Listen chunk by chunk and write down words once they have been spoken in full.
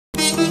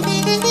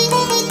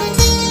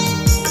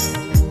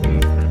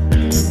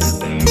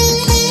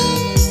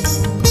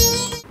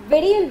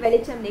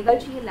வெளிச்சம்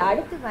நிகழ்ச்சியில்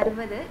அடுத்து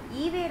வருவது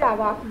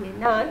ஈவேராவாகிய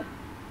நான்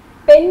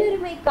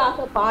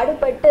பெண்ணுரிமைக்காக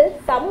பாடுபட்டு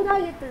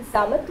சமுதாயத்தில்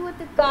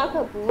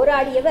சமத்துவத்துக்காக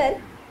போராடியவர்,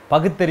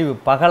 பகுத்தறிவு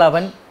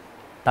பகலவன்,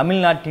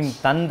 தமிழ்நாட்டின்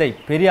தந்தை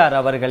பெரியார்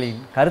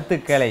அவர்களின்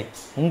கருத்துக்களை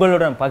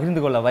உங்களுடன்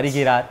பகிர்ந்து கொள்ள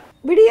வருகிறார்.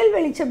 விடியல்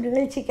வெளிச்சம்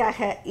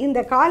நிகழ்ச்சிக்காக இந்த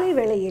காலை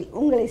வேளையில்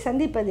உங்களை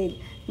சந்திப்பதில்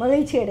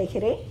மகிழ்ச்சி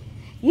அடைகிறேன்.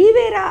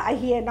 ஈவேரா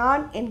ஆகிய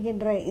நான்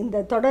என்கின்ற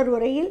இந்த தொடர்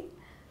உரையில்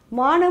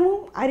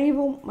மானமும்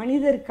அறிவும்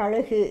மனிதருக்கு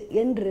அழகு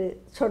என்று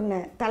சொன்ன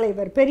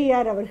தலைவர்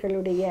பெரியார்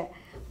அவர்களுடைய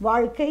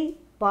வாழ்க்கை,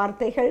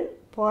 வார்த்தைகள்,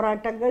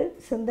 போராட்டங்கள்,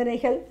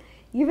 சிந்தனைகள்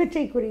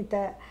இவற்றை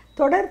குறித்த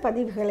தொடர்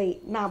பதிவுகளை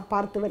நாம்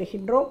பார்த்து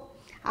வருகின்றோம்.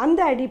 அந்த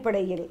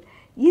அடிப்படையில்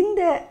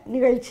இந்த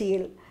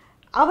நிகழ்ச்சியில்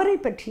அவரை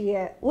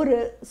பற்றிய ஒரு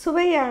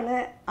சுவையான,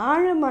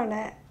 ஆழமான,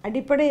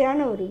 அடிப்படையான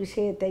ஒரு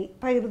விஷயத்தை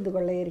பகிர்ந்து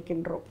கொள்ள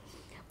இருக்கின்றோம்.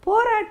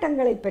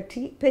 போராட்டங்களை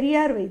பற்றி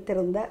பெரியார்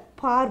வைத்திருந்த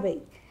பார்வை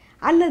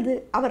அல்லது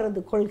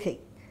அவரது கொள்கை,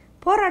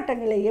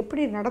 போராட்டங்களை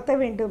எப்படி நடத்த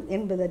வேண்டும்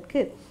என்பதற்கு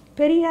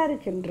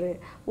பெரியாருக்கென்று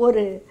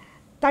ஒரு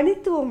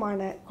தனித்துவமான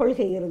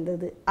கொள்கை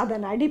இருந்தது.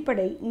 அதன்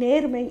அடிப்படை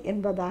நேர்மை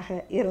என்பதாக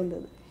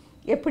இருந்தது.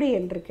 எப்படி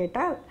என்று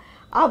கேட்டால்,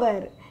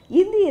 அவர்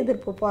இந்திய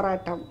எதிர்ப்பு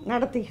போராட்டம்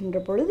நடத்துகின்ற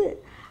பொழுது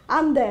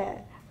அந்த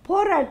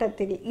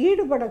போராட்டத்தில்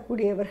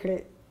ஈடுபடக்கூடியவர்கள்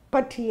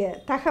பற்றிய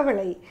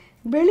தகவலை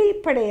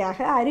வெளிப்படையாக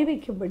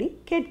அறிவிக்கும்படி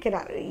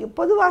கேட்கிறார்.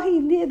 பொதுவாக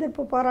இந்திய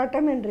எதிர்ப்பு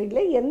போராட்டம் என்று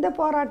இல்லை, எந்த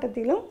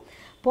போராட்டத்திலும்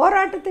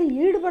போராட்டத்தில்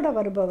ஈடுபட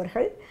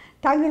வருபவர்கள்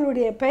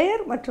தங்களுடைய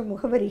பெயர் மற்றும்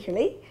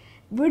முகவரிகளை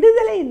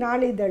விடுதலை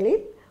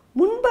நாளிதழில்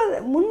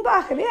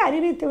முன்பாகவே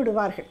அறிவித்து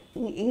விடுவார்கள்.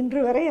 இன்று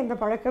வரை அந்த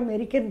பழக்கம்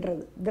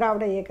இருக்கின்றது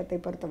திராவிட இயக்கத்தை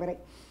பொறுத்தவரை.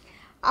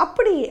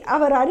 அப்படி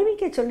அவர்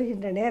அறிவிக்க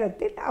சொல்லுகின்ற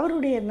நேரத்தில்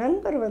அவருடைய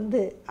நண்பர்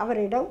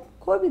அவரிடம்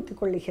கோபித்து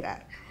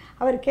கொள்ளுகிறார்.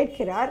 அவர்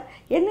கேட்கிறார்,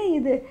 என்ன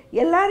இது,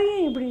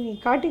 எல்லாரையும் இப்படி நீ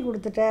காட்டி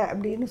கொடுத்துட்ட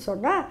அப்படின்னு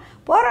சொன்னால்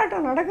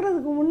போராட்டம்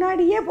நடக்கிறதுக்கு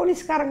முன்னாடியே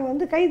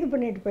போலீஸ்காரங்க கைது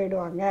பண்ணிட்டு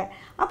போயிடுவாங்க,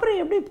 அப்புறம்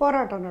எப்படி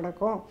போராட்டம்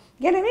நடக்கும்?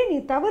 எனவே நீ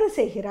தவறு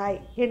செய்கிறாய்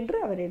என்று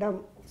அவரிடம்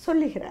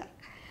சொல்லுகிறார்.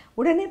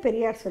 உடனே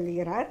பெரியார்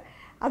சொல்லுகிறார்,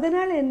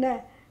 அதனால் என்ன,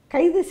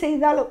 கைது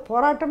செய்தாலும்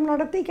போராட்டம்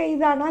நடத்தி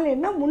கைதானால்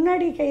என்ன,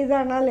 முன்னாடி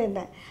கைதானால் என்ன,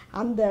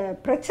 அந்த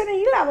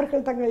பிரச்சனையில்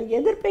அவர்கள் தங்கள்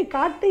எதிர்ப்பை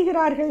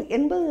காட்டுகிறார்கள்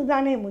என்பது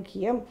தானே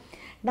முக்கியம்.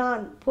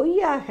 நான்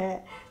பொய்யாக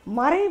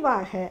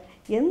மறைவாக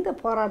எந்த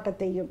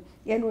போராட்டத்தையும்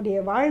என்னுடைய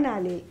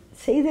வாழ்நாளில்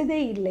செய்ததே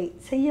இல்லை,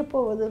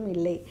 செய்யப்போவதும்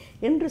இல்லை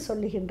என்று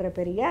சொல்லுகின்ற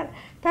பெரியார்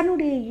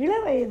தன்னுடைய இள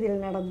வயதில்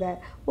நடந்த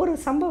ஒரு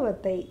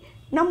சம்பவத்தை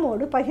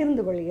நம்மோடு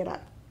பகிர்ந்து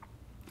கொள்கிறார்.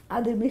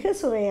 அது மிக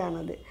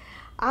சுவையானது.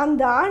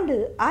 அந்த ஆண்டு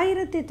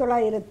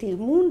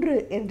 1903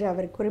 என்று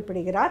அவர்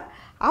குறிப்பிடுகிறார்.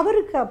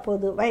 அவருக்கு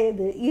அப்போது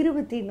வயது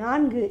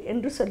 24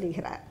 என்று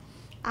சொல்லுகிறார்.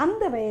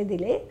 அந்த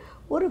வயதிலே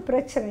ஒரு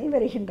பிரச்சனை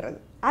வருகின்றது.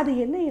 அது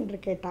என்ன என்று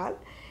கேட்டால்,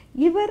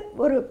 இவர்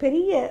ஒரு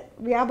பெரிய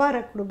வியாபார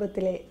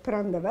குடும்பத்திலே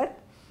பிறந்தவர்,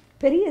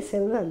 பெரிய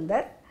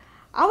செல்வந்தர்.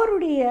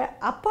 அவருடைய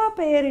அப்பா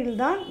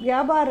பெயரில்தான்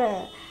வியாபார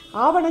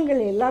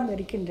ஆவணங்கள் எல்லாம்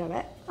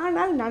இருக்கின்றன.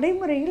 ஆனால்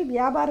நடைமுறையில்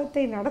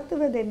வியாபாரத்தை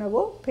நடத்துவது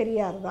என்னவோ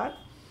பெரியார் தான்.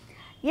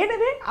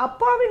 எனவே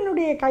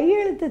அப்பாவினுடைய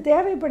கையெழுத்து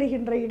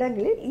தேவைப்படுகின்ற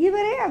இடங்களில்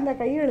இவரே அந்த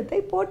கையெழுத்தை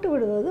போட்டு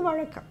விடுவது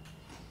வழக்கம்.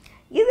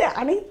 இது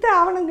அனைத்து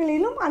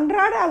ஆவணங்களிலும்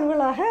அன்றாட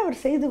அலுவலாக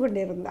அவர் செய்து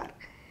கொண்டிருந்தார்.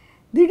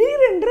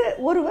 திடீரென்று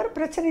ஒருவர்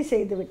பிரச்சனை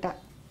செய்து விட்டார்.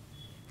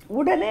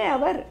 உடனே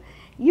அவர்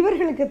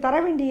இவர்களுக்கு தர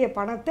வேண்டிய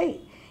பணத்தை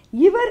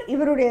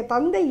இவருடைய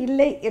தந்தை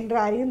இல்லை என்று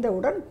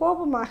அறிந்தவுடன்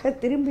கோபமாக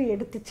திரும்பி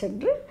எடுத்து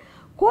சென்று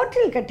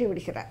கோர்ட்டில்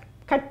கட்டிவிடுகிறார்.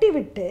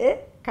 கட்டிவிட்டு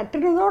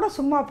கட்டினதோடு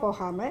சும்மா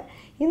போகாமல்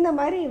இந்த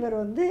மாதிரி இவர்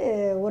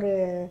ஒரு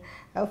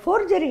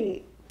ஃபோர்ஜரி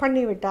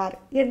பண்ணிவிட்டார்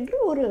என்று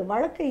ஒரு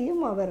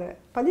வழக்கையும் அவர்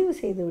பதிவு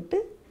செய்துவிட்டு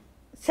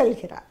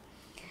செல்கிறார்.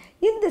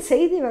 இந்த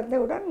செய்தி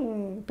வந்தவுடன்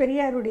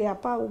பெரியாருடைய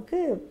அப்பாவுக்கு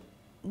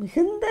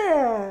மிகுந்த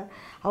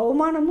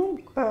அவமானமும்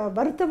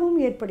வருத்தமும்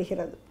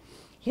ஏற்படுகிறது.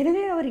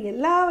 எனவே அவர்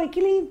எல்லா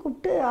வக்கீலையும்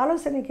கூப்பிட்டு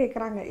ஆலோசனை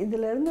கேட்குறாங்க.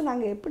 இதிலிருந்து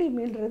நாங்கள் எப்படி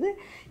மீள்றது?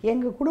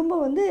 எங்கள்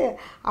குடும்பம்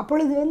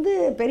அப்பொழுது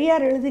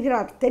பெரியார்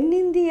எழுதுகிறார்,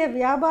 தென்னிந்திய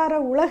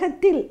வியாபார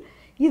உலகத்தில்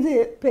இது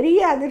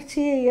பெரிய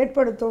அதிர்ச்சியை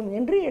ஏற்படுத்தும்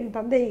என்று என்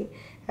தந்தை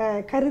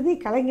கருதி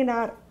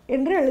கலங்கினார்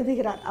என்று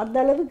எழுதுகிறார். அந்த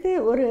அளவுக்கு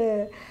ஒரு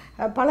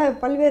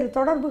பல்வேறு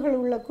தொடர்புகள்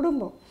உள்ள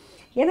குடும்பம்.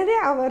 எனவே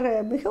அவர்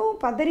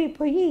மிகவும் பதறி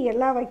போய்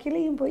எல்லா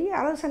வக்கீலையும் போய்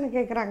ஆலோசனை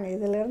கேட்குறாங்க,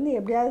 இதிலிருந்து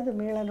எப்படியாவது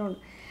மீளணும்னு.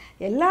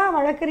 எல்லா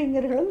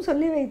வழக்கறிஞர்களும்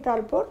சொல்லி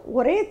வைத்தால் போல்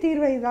ஒரே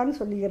தீர்வை தான்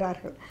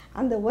சொல்லுகிறார்கள்.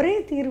 அந்த ஒரே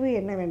தீர்வு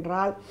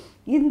என்னவென்றால்,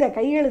 இந்த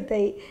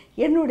கையெழுத்தை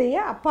என்னுடைய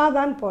அப்பா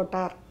தான்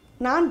போட்டார்,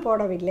 நான்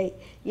போடவில்லை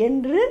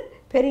என்று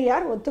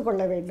பெரியார்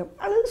ஒத்துக்கொள்ள வேண்டும்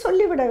அல்லது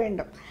சொல்லிவிட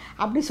வேண்டும்.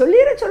 அப்படி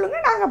சொல்லிட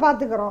சொல்லுங்கள், நாங்கள்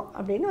பார்த்துக்கிறோம்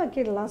அப்படின்னு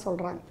வக்கீலெலாம்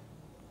சொல்கிறாங்க.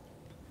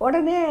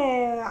 உடனே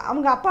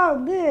அவங்க அப்பா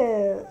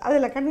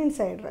அதில்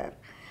கன்வின்ஸ் ஆகிடுறார்.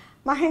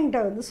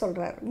 மகன்கிட்ட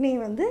சொல்கிறார், நீ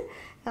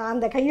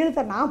அந்த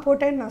கையெழுத்தை நான்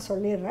போட்டேன்னு நான்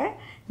சொல்லிடுறேன்,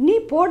 நீ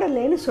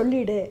போடலைன்னு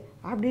சொல்லிவிடு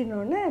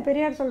அப்படின்னோடனே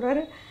பெரியார்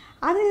சொல்கிறாரு,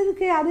 அது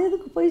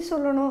எதுக்கு போய்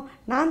சொல்லணும்,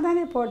 நான்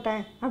தானே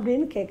போட்டேன்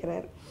அப்படின்னு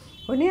கேட்குறாரு.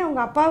 உடனே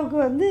அவங்க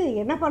அப்பாவுக்கு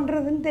என்ன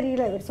பண்ணுறதுன்னு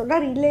தெரியல. இவர்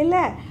சொல்கிறார்,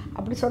 இல்லை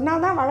அப்படி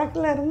சொன்னால் தான்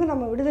வழக்கில் இருந்து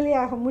நம்ம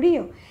விடுதலையாக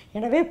முடியும்,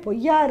 எனவே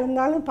பொய்யா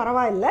இருந்தாலும்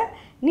பரவாயில்ல,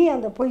 நீ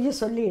அந்த பொய்யை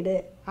சொல்லிவிடு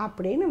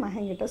அப்படின்னு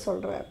மகன்கிட்ட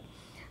சொல்கிறார்.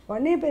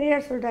 உடனே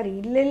பெரியார் சொல்லிட்டார்,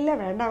 இல்லை இல்லை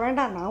வேண்டாம்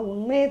வேண்டாம், நான்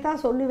உண்மையை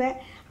தான் சொல்லுவேன்,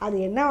 அது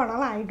என்ன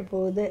வேணாலும் ஆகிட்டு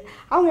போகுது,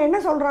 அவங்க என்ன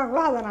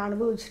சொல்கிறாங்களோ அதை நான்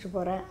அனுபவிச்சுட்டு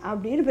போகிறேன்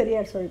அப்படின்னு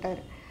பெரியார்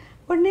சொல்லிட்டார்.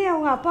 உடனே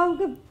அவங்க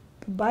அப்பாவுக்கு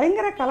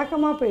பயங்கர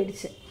கலக்கமாக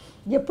போயிடுச்சு.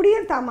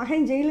 எப்படியும் தான்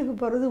மகன் ஜெயிலுக்கு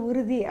போகிறது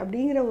உறுதி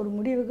அப்படிங்கிற ஒரு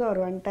முடிவுக்கு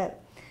அவர் வந்துட்டார்.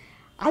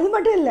 அது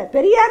மட்டும் இல்லை,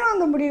 பெரியாரும்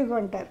அந்த முடிவுக்கு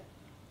வந்துட்டார்.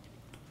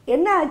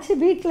 என்ன ஆச்சு,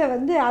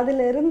 வீட்டில்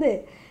அதிலிருந்து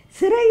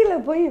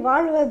சிறையில் போய்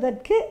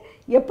வாழ்வதற்கு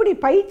எப்படி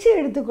பயிற்சி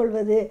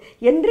எடுத்துக்கொள்வது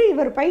என்று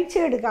இவர் பயிற்சி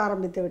எடுக்க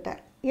ஆரம்பித்து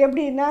விட்டார்.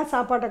 எப்படின்னா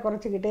சாப்பாட்டை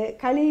குறைச்சிக்கிட்டு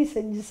களி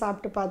செஞ்சு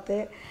சாப்பிட்டு பார்த்து,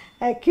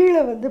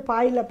 கீழே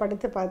பாயில்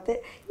படுத்து பார்த்து,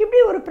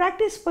 இப்படி ஒரு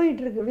ப்ராக்டிஸ்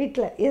போயிட்டுருக்கு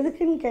வீட்டில்.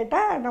 எதுக்குன்னு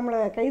கேட்டால் நம்மளை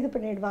கைது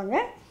பண்ணிடுவாங்க,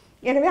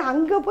 எனவே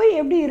அங்கே போய்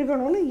எப்படி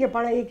இருக்கணும்னு இங்கே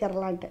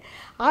பழகிக்கிறலான்ட்டு.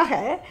 ஆக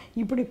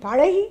இப்படி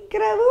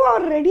பழகிக்கிறதும்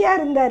அவர் ரெடியாக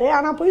இருந்தார்.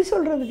 ஆனால் பொய்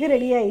சொல்கிறதுக்கு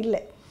ரெடியாக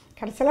இல்லை.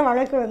 கடைசியில்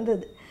வழக்கு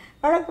வந்தது.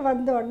 வழக்கு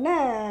வந்தோடனே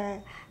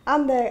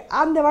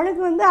அந்த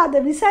வழக்கு அதை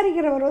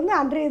விசாரிக்கிறவர்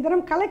அன்றைய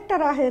தினம்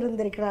கலெக்டராக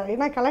இருந்திருக்கிறார்.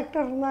 ஏன்னா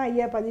கலெக்டர் தான்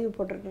ஐயா பதிவு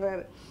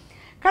போட்டிருக்கிறாரு.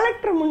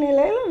 கலெக்டர்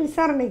முன்னிலையில்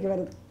விசாரணைக்கு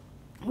வருது.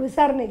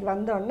 விசாரணைக்கு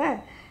வந்தோடனே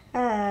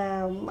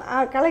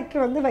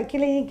கலெக்டர்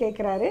வக்கீலையும்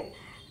கேட்குறாரு.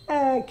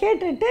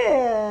 கேட்டுட்டு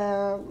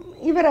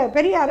இவரை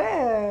பெரியாரை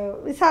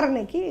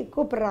விசாரணைக்கு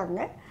கூப்பிட்றாங்க.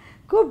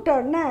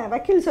 கூப்பிட்டோடனே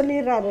வக்கீல்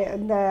சொல்லிடுறாரு,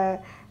 இந்த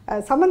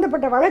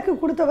சம்மந்தப்பட்ட வழக்கு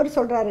கொடுத்தவர்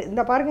சொல்கிறாரு,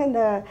 இந்த பாருங்கள்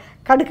இந்த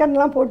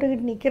கடுக்கன்லாம்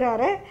போட்டுக்கிட்டு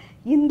நிற்கிறாரு,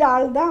 இந்த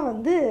ஆள் தான்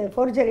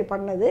ஃபோர்ஜரி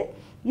பண்ணது,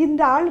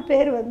 இந்த ஆள்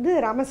பேர்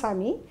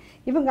ராமசாமி,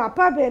 இவங்க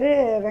அப்பா பேர்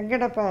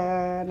வெங்கடப்ப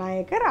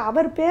நாயக்கர்,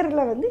 அவர்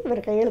பேரில்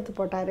இவர் கையெழுத்து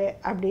போட்டார்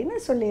அப்படின்னு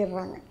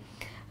சொல்லிடுறாங்க.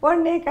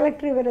 உடனே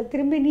கலெக்டர் இவரை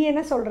திரும்பி நீ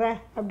என்ன சொல்கிற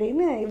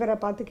அப்படின்னு இவரை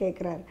பார்த்து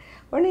கேட்குறாரு.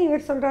 உடனே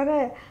இவர் சொல்கிறாரு,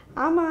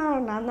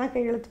 ஆமாம் நான் தான்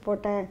கையெழுத்து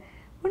போட்டேன்.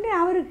 உடனே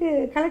அவருக்கு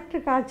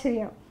கலெக்டருக்கு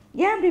ஆச்சரியம்,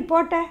 ஏன் அப்படி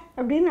போட்ட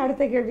அப்படின்னு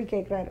அடுத்த கேள்வி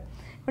கேட்குறாரு.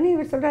 உடனே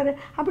இவர் சொல்கிறாரு,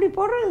 அப்படி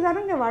போடுறது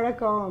தானங்க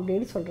வழக்கம்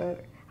அப்படின்னு சொல்கிறாரு.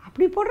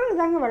 அப்படி போடுறது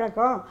தாங்க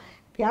வழக்கம்,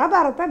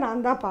 வியாபாரத்தை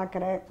நான் தான்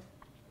பார்க்குறேன்,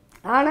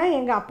 ஆனால்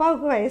எங்கள்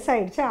அப்பாவுக்கு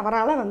வயசாகிடுச்சு,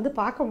 அவரால்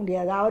பார்க்க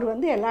முடியாது, அவர்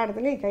எல்லா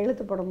இடத்துலையும்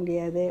கையெழுத்து போட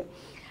முடியாது,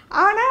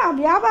 ஆனால்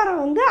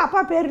வியாபாரம்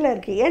அப்பா பேரில்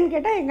இருக்குது. ஏன்னு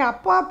கேட்டால் எங்கள்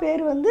அப்பா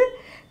பேர்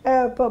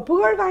இப்போ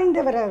புகழ்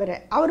வாய்ந்தவர்,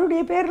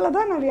 அவருடைய பேரில்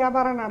தான் நான்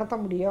வியாபாரம் நடத்த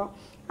முடியும்,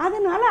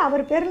 அதனால்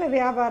அவர் பேரில்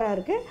வியாபாரம்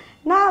இருக்குது,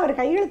 நான் அவர்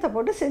கையெழுத்தை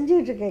போட்டு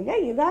செஞ்சிகிட்ருக்கேங்க,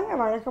 இதாங்க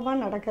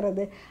வழக்கமாக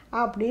நடக்கிறது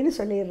அப்படின்னு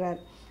சொல்லிடுறாரு.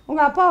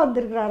 உங்கள் அப்பா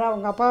வந்திருக்கிறாரா,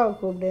 உங்கள் அப்பாவை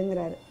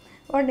கூப்பிடுங்கிறாரு.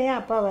 உடனே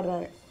அப்பா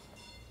வர்றாரு.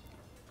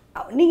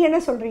 நீங்கள் என்ன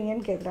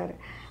சொல்கிறீங்கன்னு கேட்குறாரு.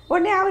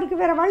 உடனே அவருக்கு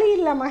வேறு வழி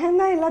இல்லை,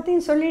 மகன் தான்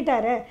எல்லாத்தையும்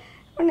சொல்லிட்டாரு.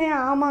 உடனே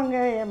ஆமாங்க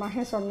என்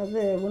மகன்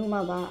சொன்னது உண்மை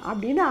தான்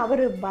அப்படின்னு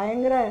அவர்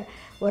பயங்கர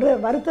ஒரு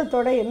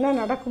வருத்தத்தோடு என்ன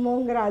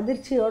நடக்குமோங்கிற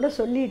அதிர்ச்சியோடு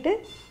சொல்லிவிட்டு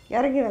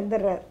இறங்கி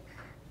வந்துடுறார்.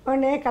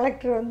 உடனே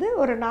கலெக்டர்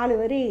ஒரு 4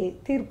 வரி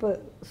தீர்ப்பு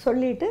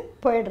சொல்லிவிட்டு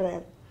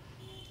போயிடுறார்.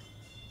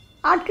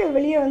 ஆட்கள்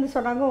வெளியே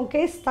சொன்னாங்க, உன்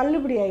கேஸ்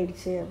தள்ளுபடி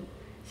ஆயிடுச்சு.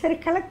 சரி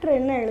கலெக்டர்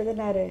என்ன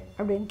எழுதினார்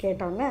அப்படின்னு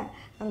கேட்டோன்னே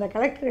அந்த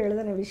கலெக்டர்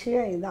எழுதின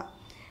விஷயம் இதுதான்,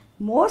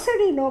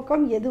 மோசடி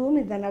நோக்கம் எதுவும்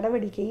இந்த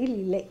நடவடிக்கையில்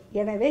இல்லை,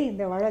 எனவே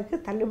இந்த வழக்கு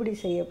தள்ளுபடி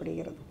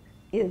செய்யப்படுகிறது.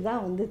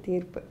 இதுதான்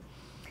தீர்ப்பு.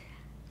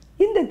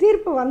 இந்த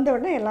தீர்ப்பு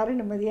வந்தோடனே எல்லோரும்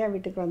நிம்மதியாக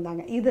வீட்டுக்கு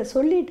வந்தாங்க. இதை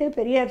சொல்லிவிட்டு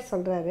பெரியார்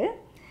சொல்கிறாரு,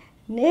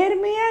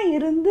 நேர்மையாக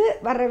இருந்து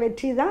வர்ற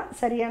வெற்றி தான்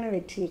சரியான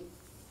வெற்றி,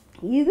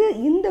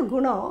 இந்த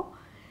குணம்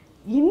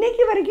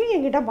இன்றைக்கி வரைக்கும்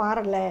என்கிட்ட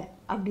மாறலை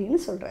அப்படின்னு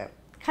சொல்கிறார்.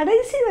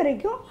 கடைசி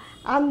வரைக்கும்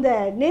அந்த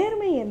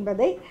நேர்மை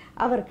என்பதை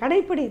அவர்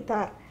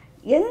கடைப்பிடித்தார்.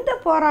 எந்த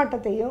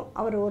போராட்டத்தையும்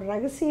அவர் ஒரு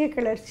ரகசிய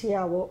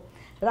கிளர்ச்சியாவோ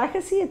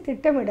ரகசிய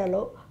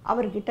திட்டமிடலோ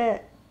அவர்கிட்ட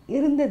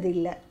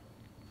இருந்ததில்லை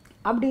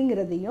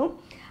அப்படிங்கிறதையும்,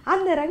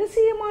 அந்த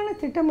ரகசியமான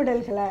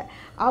திட்டமிடல்களை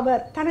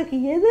அவர் தனக்கு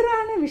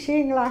எதிரான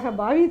விஷயங்களாக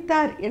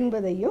பாவித்தார்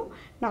என்பதையும்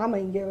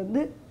நாம் இங்கே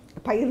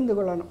பகிர்ந்து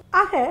கொள்ளணும்.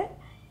 ஆக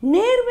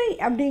நேர்மை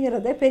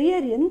அப்படிங்கிறத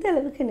பெரியார் எந்த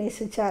அளவுக்கு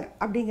நேசித்தார்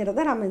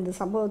அப்படிங்கிறத நம்ம இந்த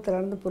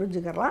சம்பவத்திலேருந்து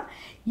புரிஞ்சுக்கலாம்.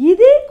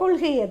 இதே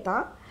கொள்கையை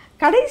தான்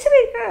கடைசி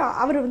வரைக்கும்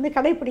அவர்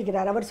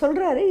கடைப்பிடிக்கிறார். அவர்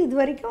சொல்கிறாரு, இது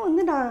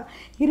வரைக்கும் நான்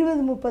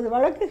 20-30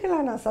 வழக்குகளை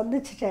நான்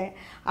சந்திச்சிட்டேன்,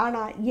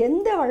 ஆனால்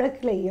எந்த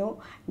வழக்குலையும்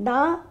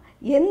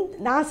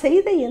நான்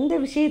செய்த எந்த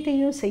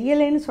விஷயத்தையும்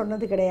செய்யலைன்னு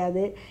சொன்னது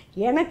கிடையாது,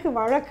 எனக்கு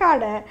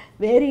வழக்காட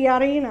வேறு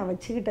யாரையும் நான்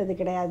வச்சுக்கிட்டது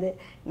கிடையாது,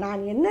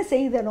 நான் என்ன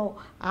செய்தனோ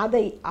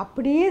அதை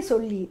அப்படியே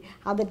சொல்லி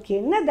அதற்கு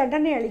என்ன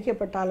தண்டனை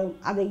அளிக்கப்பட்டாலும்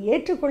அதை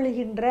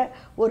ஏற்றுக்கொள்ளுகின்ற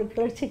ஒரு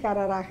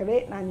கிளர்ச்சிக்காரராகவே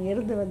நான்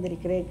இருந்து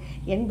வந்திருக்கிறேன்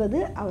என்பது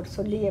அவர்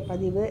சொல்லிய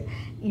பதிவு.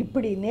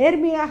 இப்படி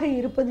நேர்மையாக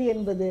இருப்பது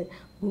என்பது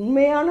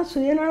உண்மையான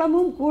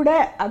சுயநலமும் கூட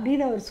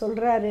அப்படின்னு அவர்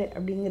சொல்கிறாரு.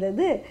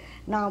 அப்படிங்கிறது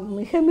நாம்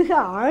மிக மிக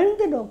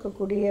ஆழ்ந்து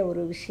நோக்கக்கூடிய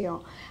ஒரு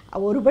விஷயம்.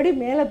 ஒருபடி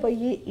மேலே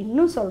போய்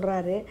இன்னும்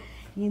சொல்கிறாரு,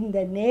 இந்த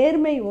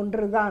நேர்மை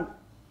ஒன்றுதான்,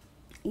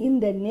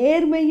 இந்த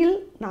நேர்மையில்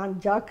நான்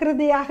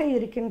ஜாக்கிரதையாக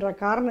இருக்கின்ற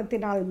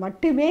காரணத்தினால்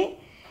மட்டுமே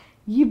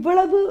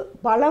இவ்வளவு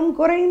பலம்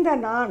குறைந்த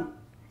நான்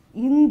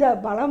இந்த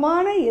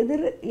பலமான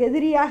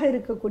எதிரியாக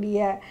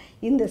இருக்கக்கூடிய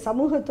இந்த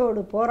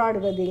சமூகத்தோடு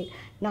போராடுவதில்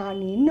நான்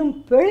இன்னும்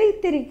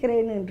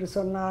பிழைத்திருக்கிறேன் என்று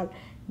சொன்னால்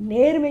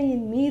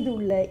நேர்மையின் மீது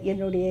உள்ள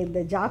என்னுடைய இந்த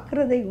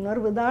ஜாக்கிரதை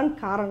உணர்வுதான்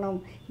காரணம்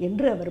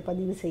என்று அவர்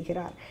பதிவு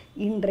செய்கிறார்.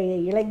 இன்றைய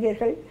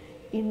இளைஞர்கள்,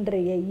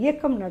 இன்றைய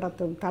இயக்கம்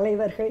நடத்தும்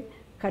தலைவர்கள்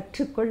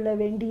கற்றுக்கொள்ள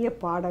வேண்டிய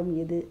பாடம்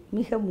இது,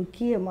 மிக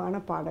முக்கியமான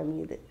பாடம்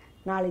இது.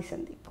 நாளை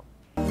சந்திப்போம்.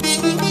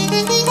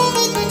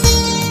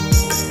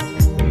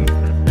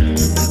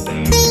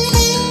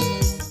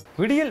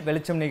 விடியல்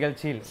வெளிச்சம்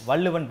நிகழ்ச்சியில்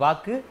வள்ளுவன்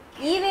வாக்கு,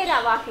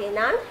 ஈவேராவாகிய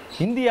நான்,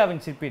 இந்தியாவின்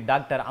சிற்பி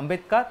டாக்டர்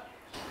அம்பேத்கர்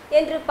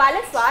என்று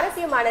பல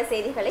சுவாரஸ்யமான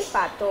செய்திகளை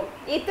பார்த்தோம்.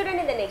 இத்துடன்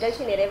இந்த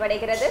நிகழ்ச்சி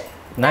நிறைவடைகிறது.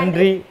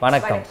 நன்றி,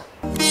 வணக்கம்.